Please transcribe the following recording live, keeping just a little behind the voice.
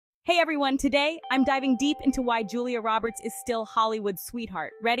Hey everyone, today I'm diving deep into why Julia Roberts is still Hollywood's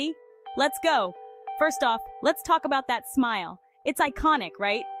sweetheart. Ready? Let's go. First off, let's talk about that smile. It's iconic,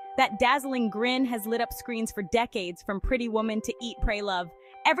 right? That dazzling grin has lit up screens for decades, from Pretty Woman to Eat, Pray, Love.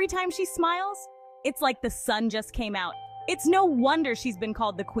 Every time she smiles, it's like the sun just came out. It's no wonder she's been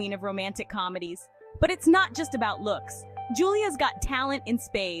called the queen of romantic comedies. But it's not just about looks. Julia's got talent in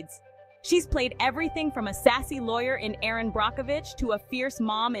spades. She's played everything from a sassy lawyer in Erin Brockovich to a fierce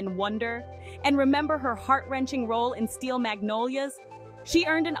mom in Wonder. And remember her heart-wrenching role in Steel Magnolias? She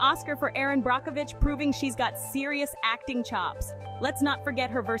earned an Oscar for Erin Brockovich, proving she's got serious acting chops. Let's not forget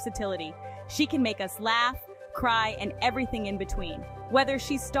her versatility. She can make us laugh, cry, and everything in between. Whether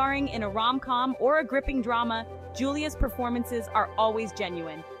she's starring in a rom-com or a gripping drama, Julia's performances are always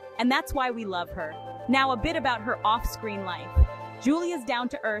genuine. And that's why we love her. Now, a bit about her off-screen life. Julia's down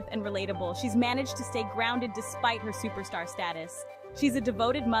to earth and relatable. She's managed to stay grounded despite her superstar status. She's a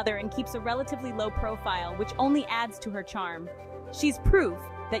devoted mother and keeps a relatively low profile, which only adds to her charm. She's proof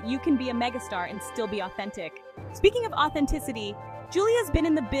that you can be a megastar and still be authentic. Speaking of authenticity, Julia's been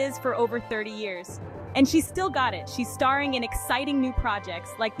in the biz for over 30 years. And she's still got it. She's starring in exciting new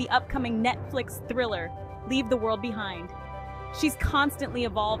projects like the upcoming Netflix thriller, Leave the World Behind. She's constantly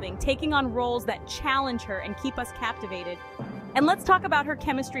evolving, taking on roles that challenge her and keep us captivated. And let's talk about her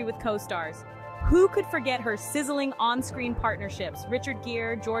chemistry with co-stars. Who could forget her sizzling on-screen partnerships? Richard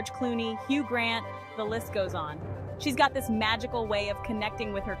Gere, George Clooney, Hugh Grant, the list goes on. She's got this magical way of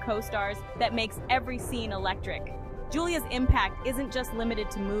connecting with her co-stars that makes every scene electric. Julia's impact isn't just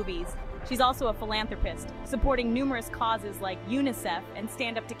limited to movies. She's also a philanthropist, supporting numerous causes like UNICEF and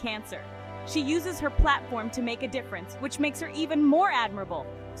Stand Up to Cancer. She uses her platform to make a difference, which makes her even more admirable.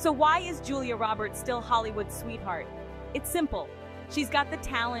 So why is Julia Roberts still Hollywood's sweetheart? It's simple. She's got the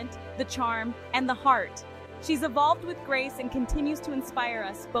talent, the charm, and the heart. She's evolved with grace and continues to inspire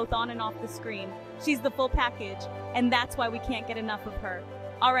us both on and off the screen. She's the full package, and that's why we can't get enough of her.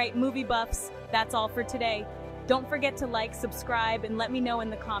 All right, movie buffs, that's all for today. Don't forget to like, subscribe, and let me know in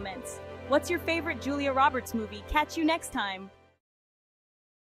the comments. What's your favorite Julia Roberts movie? Catch you next time.